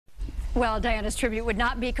Well, Diana's tribute would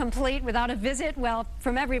not be complete without a visit, well,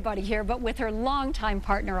 from everybody here, but with her longtime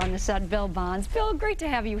partner on the set, Bill Bonds. Bill, great to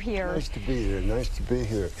have you here. Nice to be here. Nice to be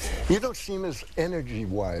here. You don't seem as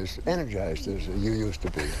energized as you used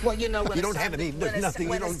to be. Well, you know, when you don't have any, nothing.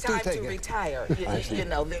 When you don't it's time to retire, you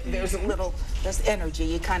know, there's there's energy.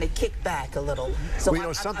 You kind of kick back a little. So well, you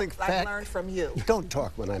know, something I learned from you. Don't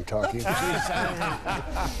talk when I'm talking.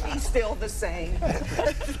 He's still the same.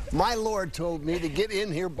 My Lord told me to get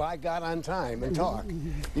in here, by God, on time and talk.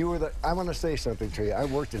 You were the, I want to say something to you. I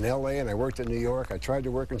worked in LA and I worked in New York. I tried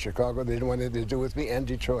to work in Chicago. They didn't want anything to do with me, and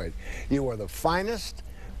Detroit. You are the finest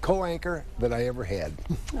co-anchor that I ever had.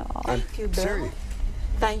 Thank you, Bill. Serious.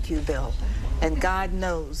 Thank you, Bill. And God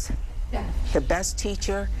knows, the best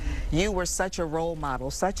teacher, you were such a role model,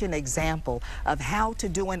 such an example of how to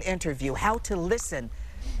do an interview, how to listen.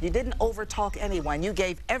 You didn't overtalk anyone. You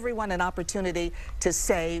gave everyone an opportunity to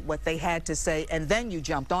say what they had to say, and then you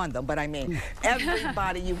jumped on them. But I mean,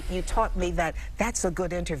 everybody, you taught me that that's a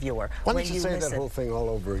good interviewer. Why don't you say that whole thing all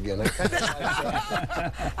over again?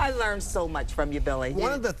 I learned so much from you, Billy.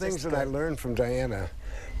 One of the things that I learned from Diana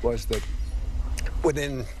was that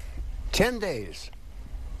within 10 days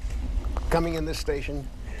coming in this station,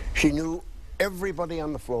 she knew everybody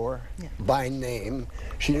on the floor by name.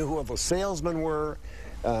 She knew who all the salesmen were.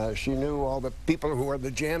 She knew all the people who are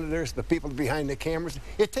the janitors, the people behind the cameras.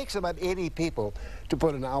 It takes about 80 people to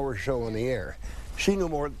put an hour show on the air. She knew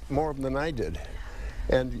more than I did.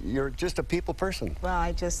 And you're just a people person.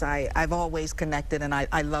 Well, I've always connected, and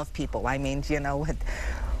I love people. I mean, you know,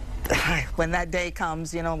 when that day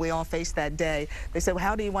comes, you know, we all face that day. They say, well,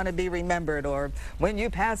 how do you want to be remembered? Or when you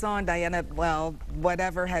pass on, Diana, well,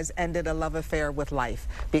 whatever has ended a love affair with life.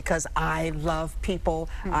 Because I love people.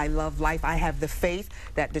 I love life. I have the faith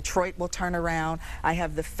that Detroit will turn around. I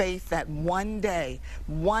have the faith that one day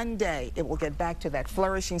it will get back to that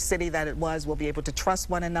flourishing city that it was. We'll be able to trust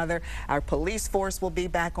one another. Our police force will be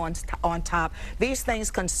back on top. These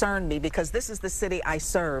things concern me because this is the city I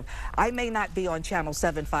serve. I may not be on Channel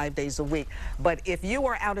 7 5 days a week, but if you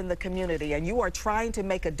are out in the community and you are trying to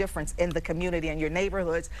make a difference in the community and your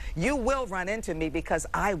neighborhoods, you will run into me because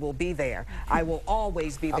I will be there. I will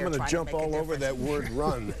always be there. I'm going to jump all over that word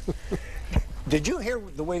run. Did you hear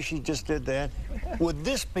the way she just did that? Would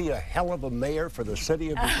this be a hell of a mayor for the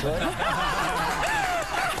city of Detroit?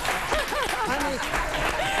 I mean,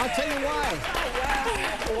 I'll tell you why.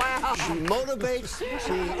 Wow. She motivates,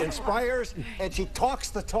 she inspires, and she talks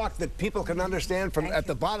the talk that people can understand from at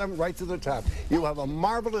the bottom right to the top. You have a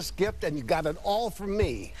marvelous gift, and you got it all from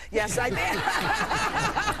me. Yes, I did.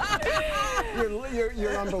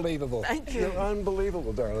 You're unbelievable. Thank you. You're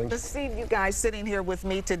unbelievable, darling. To see you guys sitting here with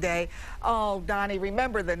me today. Oh, Donnie,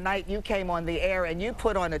 remember the night you came on the air and you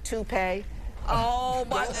put on a toupee? Oh,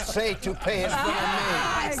 my. Don't say toupee in front of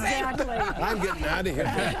me. Exactly. I'm getting out of here.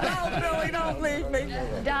 No, Billy, don't leave me.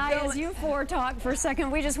 Di, as you four talk for a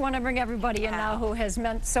second, we just want to bring everybody in now who has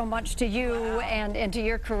meant so much to you and to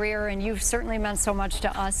your career, and you've certainly meant so much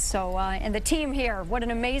to us. So, and the team here, what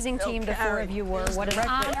an amazing team the four of you were. What an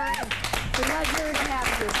honor and pleasure to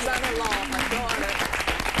have you. Son-in-law, my daughter,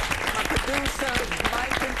 my producer,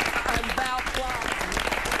 Mike and Val Clark.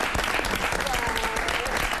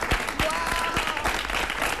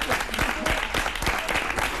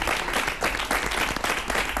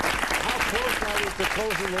 To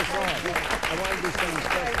closing this off. I want to do something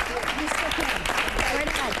special. You stick in. Right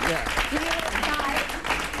ahead. Yeah.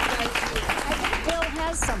 I think Bill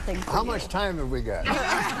has something for How you. much time have we got?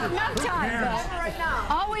 Enough time, Bill. Right now.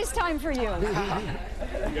 Always time for you.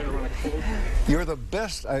 You're the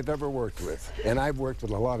best I've ever worked with, and I've worked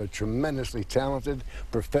with a lot of tremendously talented,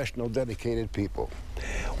 professional, dedicated people.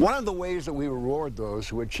 One of the ways that we reward those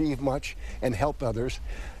who achieve much and help others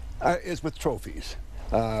is with trophies.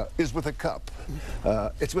 Is with a cup.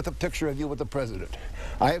 It's with a picture of you with the president.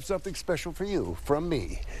 I have something special for you from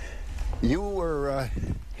me. You were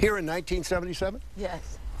here in 1977?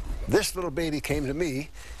 Yes. This little baby came to me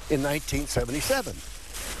in 1977.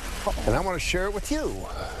 And I want to share it with you.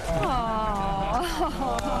 Aww.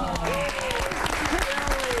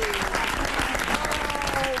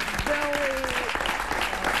 Billy.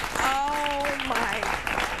 Oh, my.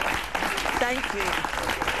 Thank you.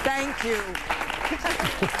 Thank you.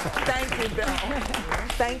 Thank you, Bill.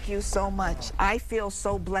 Thank you so much. I feel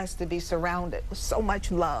so blessed to be surrounded with so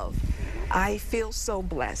much love. I feel so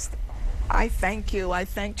blessed. I thank you. I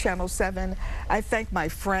thank Channel 7. I thank my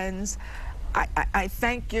friends. I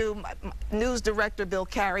thank you, news director Bill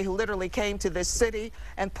Carey, who literally came to this city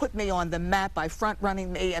and put me on the map by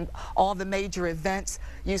front-running me and all the major events.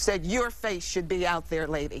 You said your face should be out there,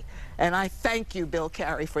 lady. And I thank you, Bill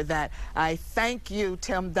Carey, for that. I thank you,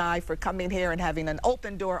 Tim Dye, for coming here and having an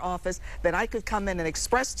open-door office that I could come in and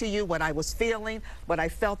express to you what I was feeling, what I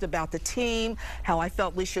felt about the team, how I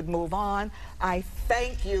felt we should move on. I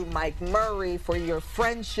thank you, Mike Murray, for your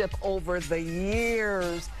friendship over the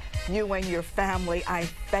years. You and your family, I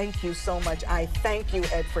thank you so much. I thank you,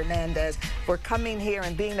 Ed Fernandez, for coming here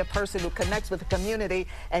and being a person who connects with the community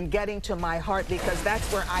and getting to my heart, because that's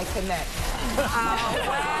where I connect.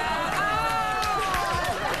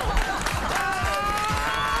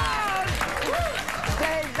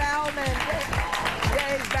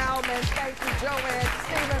 Dave Bauman, thank you, Joanne,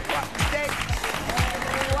 Stephen, Dave.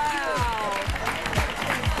 Wow.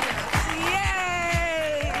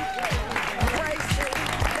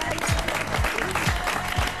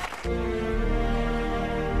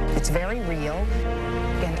 It's very real,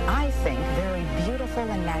 and I think very beautiful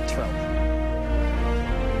and natural.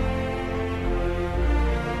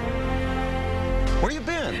 Where you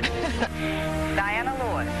been? Diana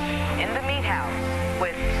Lewis, in the meat house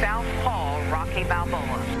with Southpaw Rocky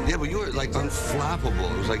Balboa. Yeah, but you were like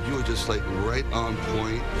unflappable. It was like you were just like right on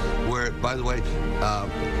point. Where, by the way,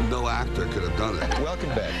 no actor could have done it. Welcome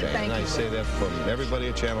back, Diana. Thank you. I say that from everybody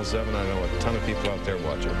at Channel 7. I know a ton of people out there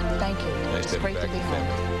watching. Thank you. Nice It's to have great you to back be in the home.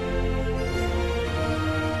 family.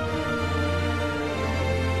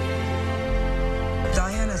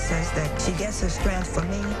 Diana says that she gets her strength from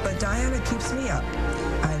me, but Diana keeps me up.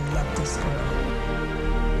 I love this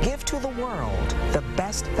girl. Give to the world the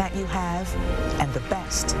best that you have, and the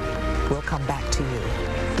best will come back to you.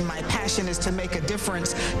 My passion is to make a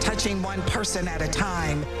difference, touching one person at a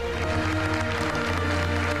time.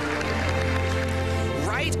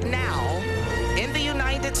 Right now, in the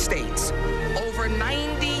United States, over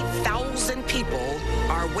 90,000 people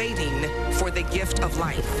are waiting for the gift of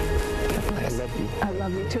life. I love you. I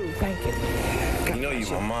love you too. Thank you. You know you're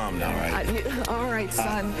my mom now, right? All right,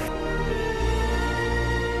 son.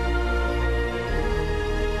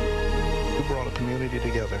 We brought a community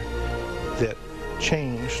together that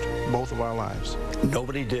changed both of our lives.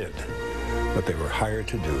 Nobody did what they were hired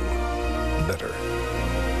to do better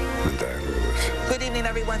than Diana Lewis. Good evening,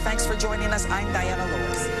 everyone. Thanks for joining us. I'm Diana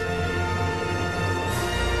Lewis.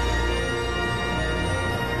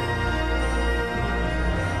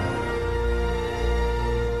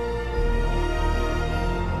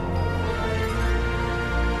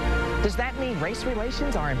 Does that mean race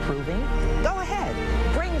relations are improving? Go ahead,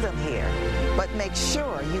 bring them here. But make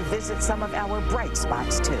sure you visit some of our bright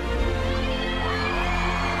spots, too.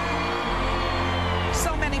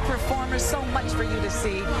 So many performers, so much for you to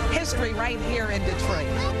see. History right here in Detroit.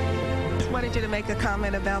 Wanted you to make a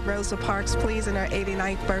comment about Rosa Parks, please, and her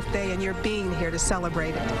 89th birthday, and your being here to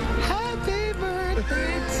celebrate it. Happy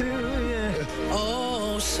birthday to you.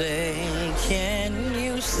 Oh, say, can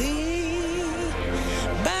you see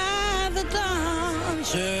by the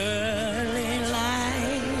dawn's early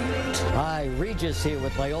light? Hi, Regis here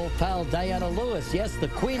with my old pal Diana Lewis. Yes, the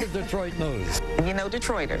queen of Detroit news. You know,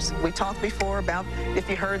 Detroiters, we talked before about if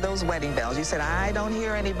you heard those wedding bells. You said, I don't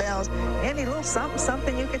hear any bells. Any little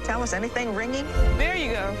something you could tell us? Anything ringing? There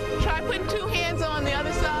you go. Try putting two hands on the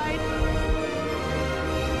other side.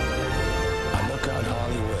 Look out,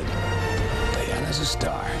 Hollywood. Diana's a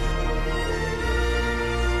star.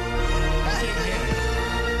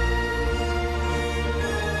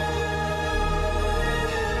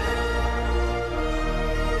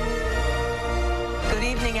 Good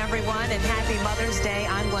evening, everyone, and happy Mother's Day.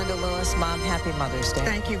 I'm Glenda Lewis. Mom, happy Mother's Day.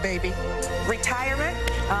 Thank you, baby. Retirement?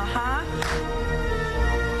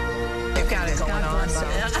 You got it going on, Mom.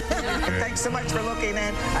 Thanks so much for looking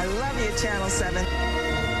in. I love you, Channel 7.